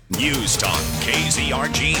News Talk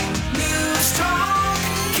KZRG. News Talk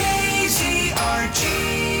KZRG.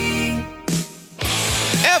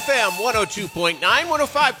 FM 102.9,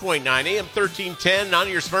 105.9, AM 1310 on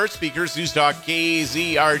your smart speakers. News Talk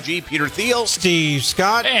KZRG. Peter Thiel. Steve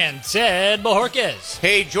Scott. And Ted Bohorquez.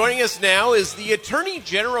 Hey, joining us now is the Attorney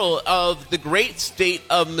General of the great state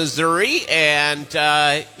of Missouri. And,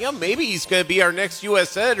 maybe he's going to be our next U.S.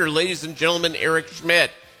 Senator, ladies and gentlemen, Eric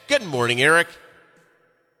Schmitt. Good morning, Eric.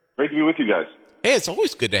 Great to be with you guys. Hey, it's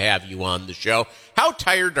always good to have you on the show. How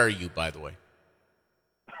tired are you, by the way?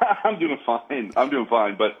 I'm doing fine,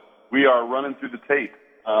 but we are running through the tape.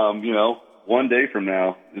 One day from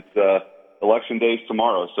now, it's election days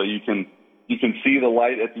tomorrow, so you can see the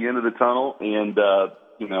light at the end of the tunnel. And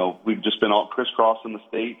we've just been all crisscrossing the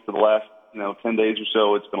state for the last 10 days or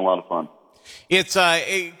so. It's been a lot of fun. It's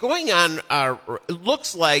going on. It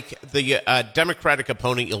looks like the Democratic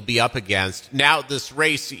opponent you'll be up against. Now, this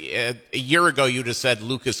race, a year ago, you'd have said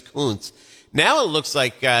Lucas Kuntz. Now it looks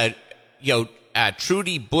like,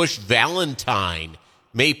 Trudy Bush Valentine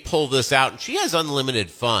may pull this out, and she has unlimited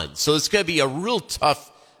funds. So it's going to be a real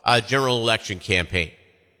tough general election campaign.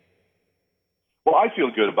 Well, I feel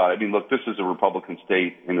good about it. I mean, look, this is a Republican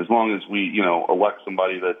state, and as long as we, elect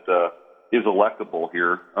somebody that is electable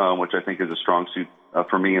here, which I think is a strong suit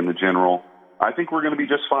for me in the general, I think we're going to be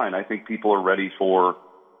just fine. I think people are ready for,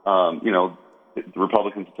 the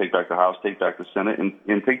Republicans to take back the House, take back the Senate,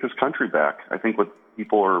 and take this country back. I think what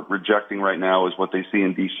people are rejecting right now is what they see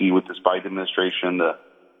in D.C. with this Biden administration, the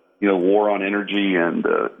war on energy and,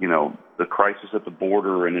 the crisis at the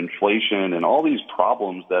border and inflation and all these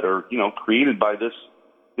problems that are, created by this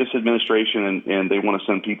administration, and they want to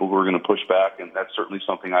send people who are going to push back, and that's certainly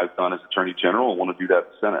something I've done as Attorney General and want to do that in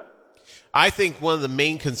the Senate. I think one of the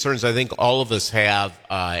main concerns I think all of us have,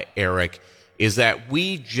 Eric, is that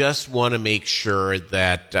we just want to make sure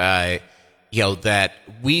that that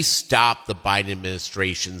we stop the Biden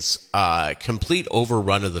administration's complete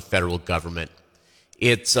overrun of the federal government.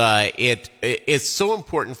 It's so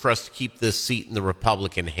important for us to keep this seat in the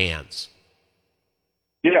Republican hands.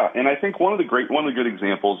 Yeah, and I think one of the good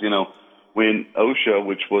examples, when OSHA,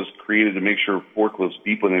 which was created to make sure forklifts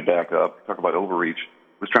beep when they back up, talk about overreach,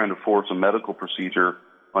 was trying to force a medical procedure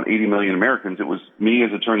on 80 million Americans, it was me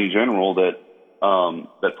as Attorney General that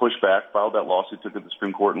pushed back, filed that lawsuit, took it to the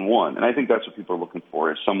Supreme Court, and won. And I think that's what people are looking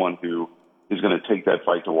for, is someone who is going to take that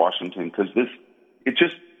fight to Washington, because I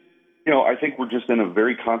think we're just in a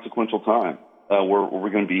very consequential time where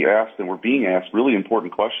we're going to be asked, and we're being asked really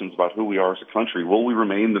important questions about who we are as a country. Will we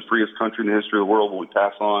remain the freest country in the history of the world? Will we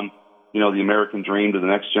pass on, the American dream to the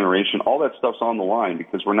next generation? All that stuff's on the line,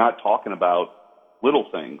 because we're not talking about little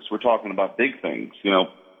things. We're talking about big things.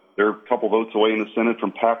 They're a couple votes away in the Senate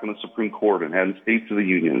from packing the Supreme Court and adding states to the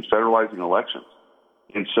union and federalizing elections.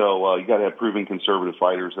 And so you got to have proven conservative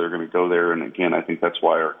fighters that are going to go there. And again, I think that's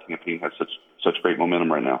why our campaign has such great momentum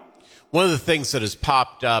right now. One of the things that has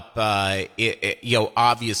popped up,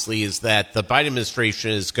 obviously, is that the Biden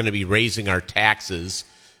administration is going to be raising our taxes,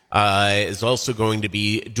 is also going to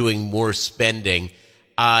be doing more spending.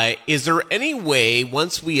 Is there any way,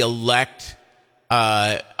 once we elect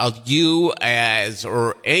you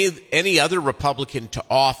or any other Republican to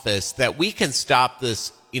office, that we can stop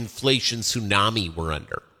this inflation tsunami we're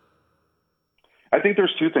under? I think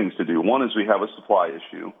there's two things to do. One is we have a supply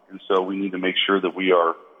issue, and so we need to make sure that we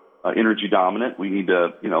are energy dominant. We need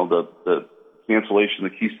to, the cancellation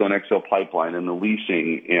of the Keystone XL pipeline and the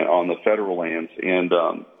leasing on the federal lands and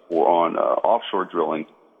or on offshore drilling.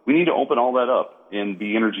 We need to open all that up and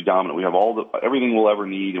be energy dominant. We have everything we'll ever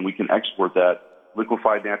need, and we can export that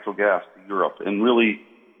liquefied natural gas to Europe. And really,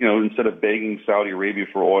 instead of begging Saudi Arabia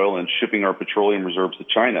for oil and shipping our petroleum reserves to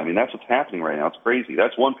China, I mean, that's what's happening right now. It's crazy.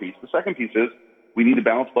 That's one piece. The second piece is we need a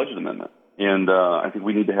balanced budget amendment. And I think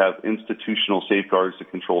we need to have institutional safeguards to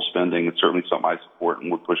control spending. It's certainly something I support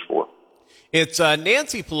and would push for. It's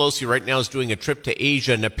Nancy Pelosi right now is doing a trip to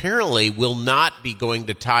Asia and apparently will not be going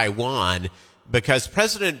to Taiwan because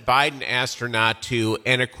President Biden asked her not to.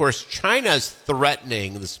 And, of course, China's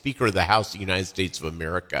threatening the Speaker of the House of the United States of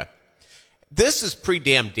America. This is pretty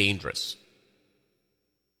damn dangerous.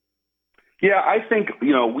 Yeah, I think,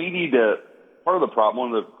 we need to – part of the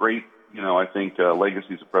problem, one of the great, I think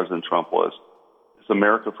legacies of President Trump was this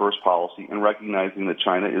America First policy and recognizing that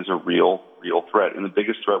China is a real threat and the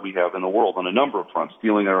biggest threat we have in the world on a number of fronts,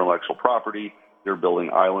 stealing our intellectual property. They're building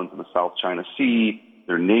islands in the South China Sea.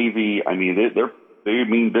 Their Navy, I mean, they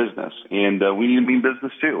mean business, and we need to mean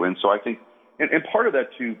business too. And so I think, and part of that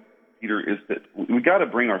too, Peter, is that we got to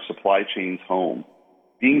bring our supply chains home.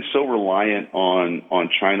 Being so reliant on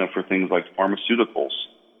China for things like pharmaceuticals,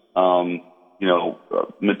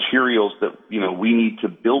 materials that, we need to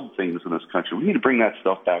build things in this country. We need to bring that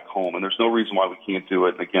stuff back home, and there's no reason why we can't do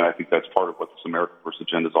it. And again, I think that's part of what this America First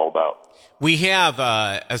agenda is all about. We have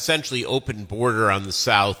essentially open border on the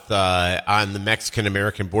south, on the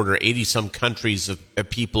Mexican-American border. 80-some countries of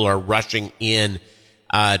people are rushing in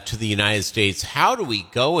to the United States. How do we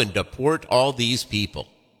go and deport all these people?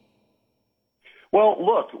 Well,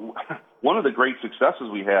 look, one of the great successes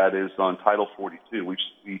we had is on Title 42.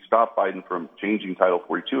 We stopped Biden from changing Title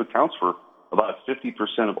 42. It accounts for about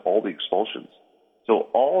 50% of all the expulsions. So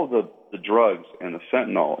all of the drugs and the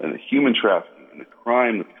fentanyl and the human trafficking and the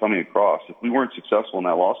crime that's coming across, if we weren't successful in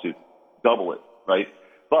that lawsuit, double it, right?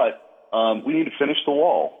 But we need to finish the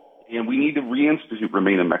wall, and we need to reinstitute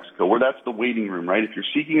Remain in Mexico, where that's the waiting room, right? If you're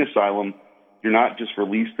seeking asylum, you're not just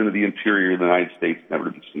released into the interior of the United States, never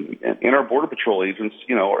to be seen again. And our Border Patrol agents,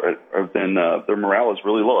 have been, their morale is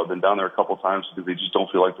really low. I've been down there a couple of times because they just don't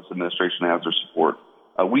feel like this administration has their support.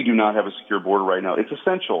 We do not have a secure border right now. It's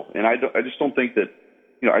essential. And I just don't think that,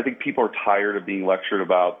 I think people are tired of being lectured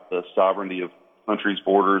about the sovereignty of countries'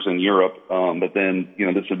 borders in Europe. But then,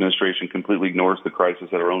 this administration completely ignores the crisis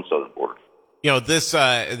at our own southern border.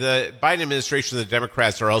 The Biden administration, the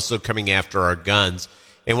Democrats are also coming after our guns.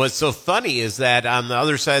 And what's so funny is that on the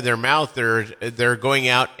other side of their mouth, they're going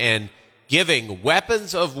out and giving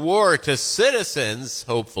weapons of war to citizens,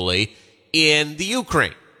 hopefully, in the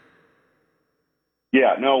Ukraine.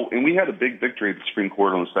 Yeah, no, and we had a big victory at the Supreme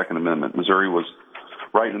Court on the Second Amendment. Missouri was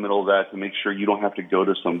right in the middle of that to make sure you don't have to go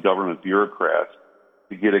to some government bureaucrat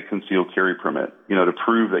to get a concealed carry permit, to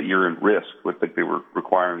prove that you're in risk, what they were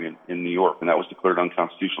requiring in New York, and that was declared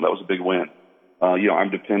unconstitutional. That was a big win. I'm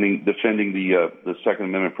defending the Second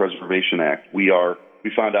Amendment Preservation Act. We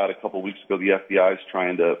found out a couple of weeks ago the FBI is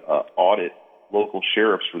trying to audit local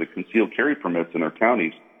sheriffs for the concealed carry permits in their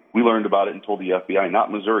counties. We learned about it and told the FBI, not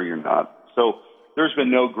Missouri, you're not. So there's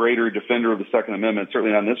been no greater defender of the Second Amendment,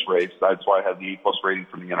 certainly not in this race. That's why I have the A+ rating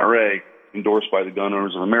from the NRA, endorsed by the Gun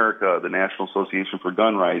Owners of America, the National Association for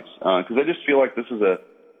Gun Rights, because I just feel like this is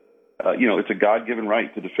it's a God-given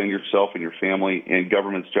right to defend yourself and your family, and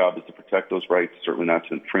government's job is to protect those rights, certainly not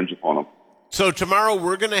to infringe upon them. So tomorrow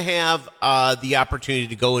we're going to have the opportunity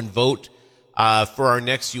to go and vote for our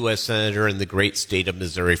next U.S. Senator in the great state of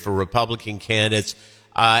Missouri for Republican candidates.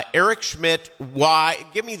 Eric Schmitt, why?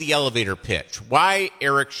 Give me the elevator pitch. Why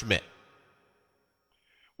Eric Schmitt?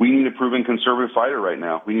 We need a proven conservative fighter right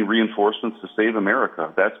now. We need reinforcements to save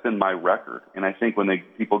America. That's been my record. And I think when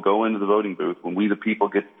people go into the voting booth, when we the people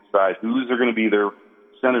get to decide who's going to be their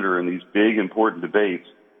senator in these big, important debates,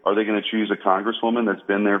 are they going to choose a congresswoman that's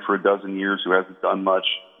been there for a dozen years who hasn't done much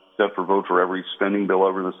except for vote for every spending bill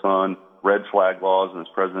over the sun, red flag laws, and as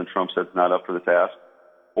President Trump said, it's not up for the task?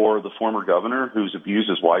 Or the former governor who's abused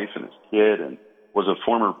his wife and his kid and was a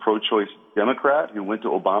former pro-choice Democrat who went to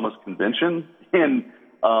Obama's convention and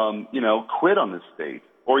quit on this state?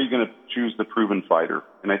 Or are you going to choose the proven fighter?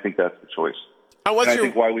 And I think that's the choice. I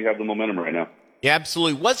think why we have the momentum right now. Yeah,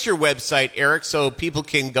 absolutely. What's your website, Eric, so people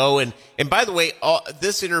can go and by the way,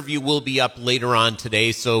 this interview will be up later on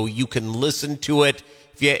today, so you can listen to it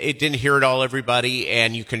if you didn't hear it all, everybody,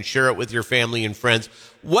 and you can share it with your family and friends.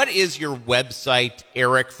 What is your website,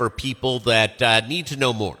 Eric, for people that need to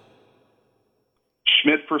know more?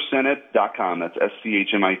 SchmittForSenate.com. That's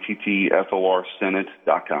SchmittFor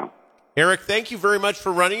Senate.com. Eric, thank you very much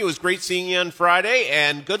for running. It was great seeing you on Friday,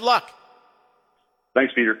 and good luck.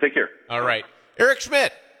 Thanks, Peter. Take care. All right. Eric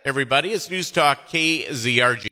Schmitt, everybody. It's News Talk KZRG.